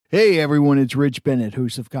Hey everyone, it's Rich Bennett,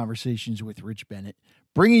 host of Conversations with Rich Bennett,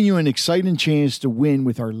 bringing you an exciting chance to win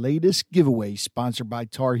with our latest giveaway sponsored by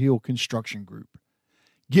Tar Heel Construction Group.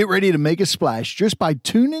 Get ready to make a splash just by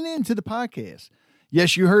tuning in to the podcast.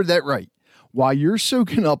 Yes, you heard that right. While you're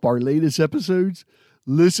soaking up our latest episodes,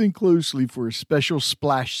 listen closely for a special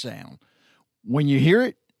splash sound. When you hear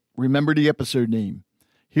it, remember the episode name.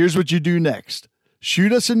 Here's what you do next.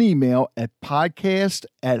 Shoot us an email at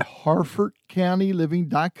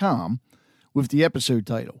podcast@harfordcountyliving.com with the episode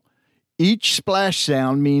title. Each splash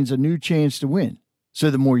sound means a new chance to win.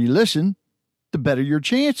 So the more you listen, the better your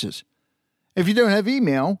chances. If you don't have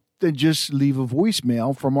email, then just leave a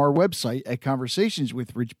voicemail from our website at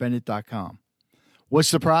conversationswithrichbennett.com.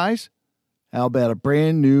 What's the prize? How about a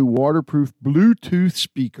brand new waterproof Bluetooth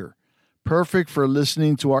speaker? Perfect for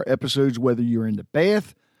listening to our episodes whether you're in the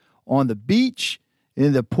bath, on the beach,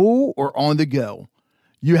 in the pool, or on the go.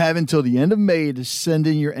 You have until the end of May to send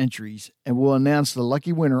in your entries, and we'll announce the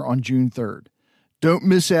lucky winner on June 3rd. Don't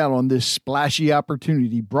miss out on this splashy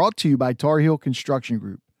opportunity brought to you by Tar Heel Construction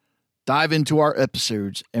Group. Dive into our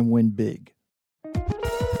episodes and win big.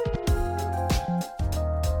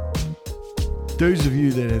 Those of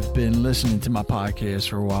you that have been listening to my podcast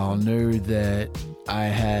for a while know that I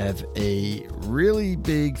have a really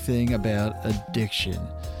big thing about addiction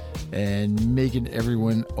and making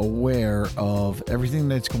everyone aware of everything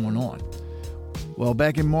that's going on. Well,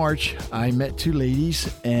 back in March, I met two ladies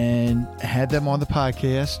and had them on the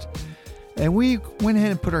podcast, and we went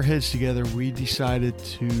ahead and put our heads together. We decided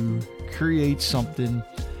to create something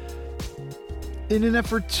in an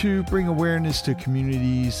effort to bring awareness to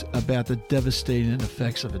communities about the devastating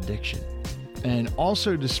effects of addiction, and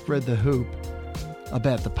also to spread the hope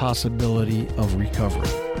about the possibility of recovery.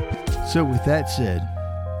 So with that said,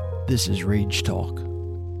 this is Rage Talk.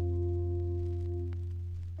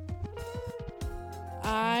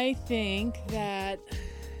 I think that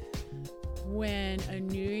when a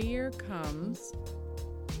new year comes,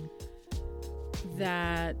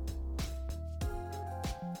 that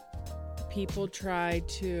people try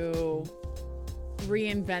to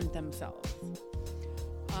reinvent themselves.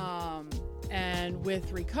 And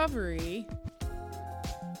with recovery,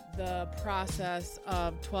 the process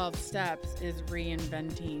of 12 steps is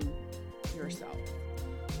reinventing yourself,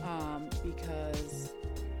 because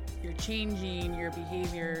you're changing your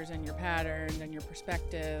behaviors and your patterns and your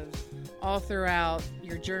perspectives all throughout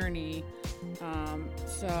your journey.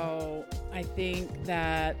 So I think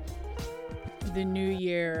that the new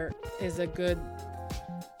year is a good,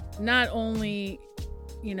 not only,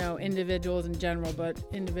 individuals in general, but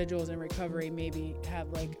individuals in recovery maybe have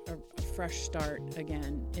like a fresh start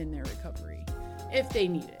again in their recovery if they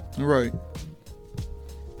need it. Right.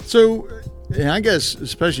 So, and I guess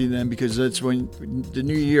especially then, because that's when the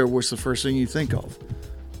new year, what's the first thing you think of?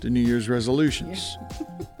 The New Year's resolutions.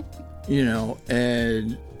 Yeah.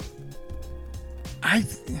 And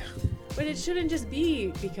But it shouldn't just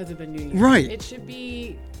be because of the new year. Right. It should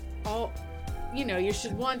be all, you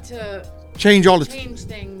should want to change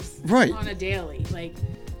things right on a daily, like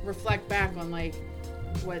reflect back on like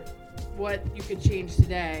what you could change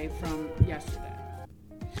today from yesterday.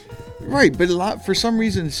 Right, but for some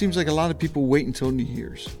reason it seems like a lot of people wait until New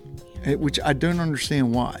Year's, which I don't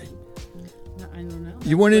understand why. I don't know.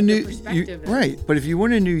 You want a new right, but if you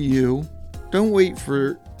want a new you, don't wait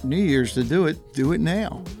for New Year's to do it. Do it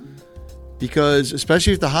now, because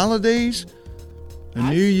especially with the holidays.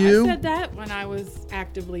 I said that when I was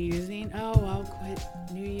actively using, I'll quit,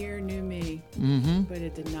 new year, new me. Mm-hmm. But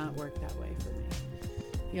it did not work that way for me.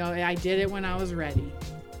 I did it when I was ready,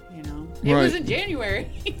 It was in January,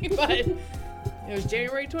 but it was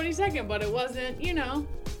January 22nd, but it wasn't,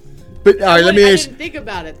 But all right, let me ask. I didn't think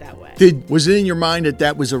about it that way. Was it in your mind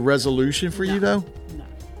that was a resolution for you, though? No.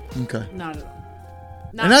 Okay. Not at all.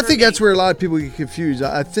 And I think that's where a lot of people get confused.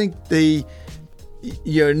 I think new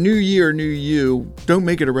year, new you, don't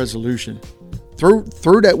make it a resolution. Throw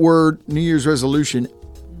that word, New Year's resolution,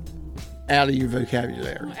 out of your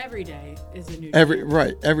vocabulary. Well, every day is a new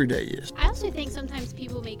day. Every day is. I also think sometimes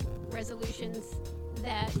people make resolutions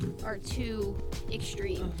that are too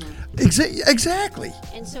extreme. Exactly.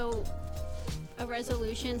 And so a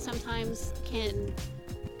resolution sometimes can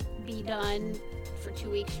be done for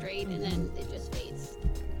 2 weeks straight and then it just fades.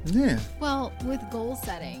 Yeah. Well, with goal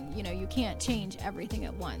setting, you can't change everything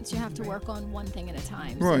at once. You have to work on one thing at a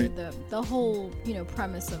time. Right. So the whole,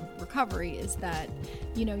 premise of recovery is that,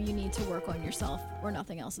 you need to work on yourself or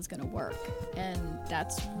nothing else is going to work. And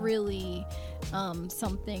that's really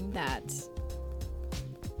something that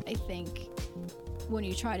I think when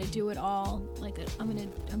you try to do it all, like I'm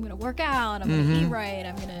gonna work out, I'm gonna eat right,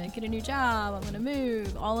 I'm gonna get a new job, I'm gonna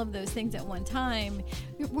move, all of those things at one time,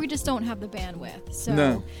 we just don't have the bandwidth.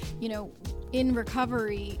 So, you know, in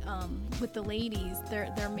recovery, with the ladies,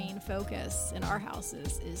 their main focus in our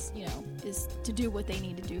houses is to do what they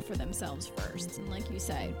need to do for themselves first. And like you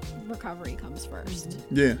say, recovery comes first.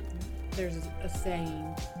 Yeah. There's a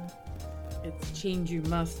saying, it's change you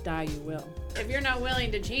must, die you will. If you're not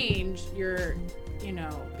willing to change your,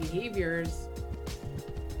 behaviors,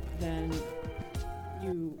 then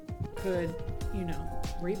you could,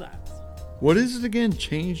 relapse. What is it again?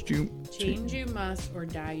 Change you must or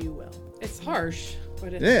die you will. It's harsh,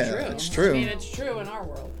 but it's true. It's true. I mean, it's true in our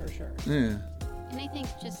world for sure. Yeah. And I think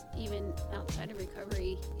just even outside of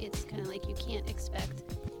recovery, it's kind of like you can't expect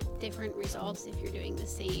different results if you're doing the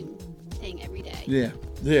same thing every day. Yeah.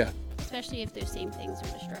 Especially if those same things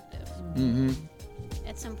are destructive. Mm-hmm.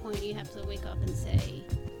 At some point, you have to wake up and say,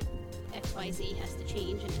 XYZ has to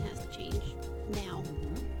change, and it has to change now.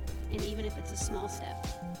 And even if it's a small step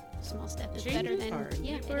is Change better is than hard.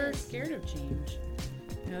 yeah. People are scared of change.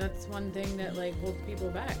 That's one thing that holds people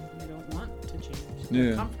back. They don't want to change.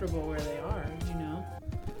 They're comfortable where they are.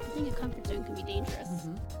 I think a comfort zone can be dangerous.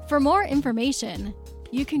 For more information,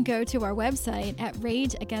 you can go to our website at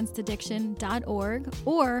rageagainstaddiction.org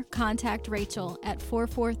or contact Rachel at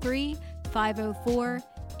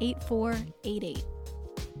 443-504-8488.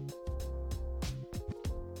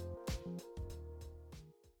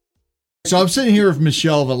 So I'm sitting here with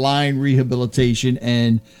Michelle of Align Rehabilitation,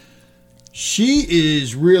 and she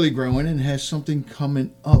is really growing and has something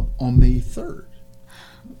coming up on May 3rd.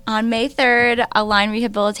 On May 3rd, Align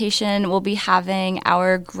Rehabilitation will be having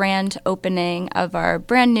our grand opening of our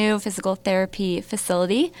brand new physical therapy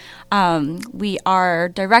facility. We are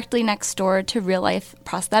directly next door to Real Life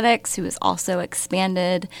Prosthetics, who has also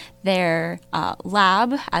expanded their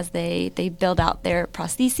lab as they build out their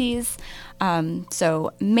prostheses.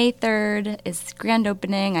 So May 3rd is grand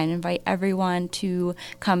opening. I invite everyone to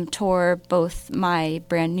come tour both my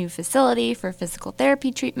brand new facility for physical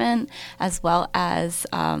therapy treatment, as well as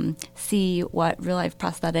see what Real Life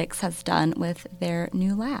Prosthetics has done with their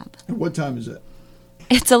new lab. And what time is it?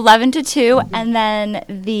 It's 11 to 2, and then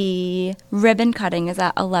the ribbon cutting is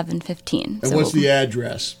at 11:15. And what's the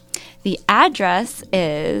address? The address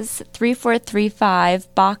is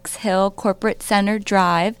 3435 Box Hill Corporate Center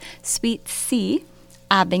Drive, Suite C,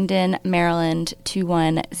 Abingdon, Maryland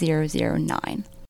 21009.